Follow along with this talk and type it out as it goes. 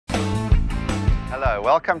Hello,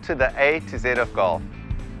 welcome to the A to Z of golf.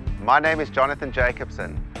 My name is Jonathan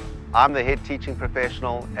Jacobson. I'm the head teaching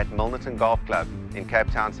professional at Milnerton Golf Club in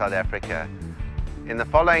Cape Town, South Africa. In the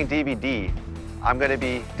following DVD, I'm going to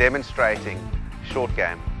be demonstrating short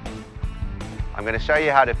game. I'm going to show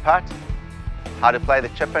you how to putt, how to play the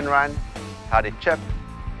chip and run, how to chip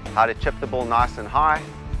the ball nice and high,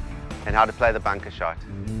 and how to play the bunker shot.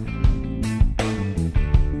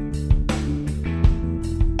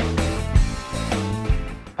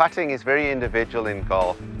 Putting is very individual in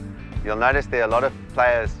golf. You'll notice there are a lot of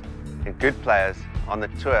players and good players on the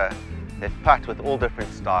tour that putt with all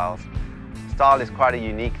different styles. Style is quite a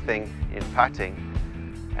unique thing in putting,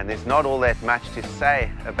 and there's not all that much to say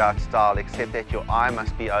about style except that your eye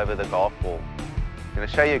must be over the golf ball. I'm going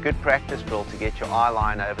to show you a good practice drill to get your eye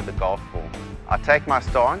line over the golf ball. I take my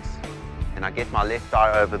stance and I get my left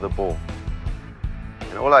eye over the ball.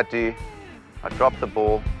 And all I do, I drop the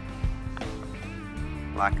ball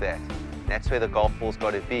like that. That's where the golf ball's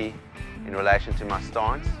got to be in relation to my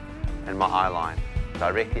stance and my eye line,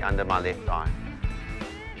 directly under my left eye.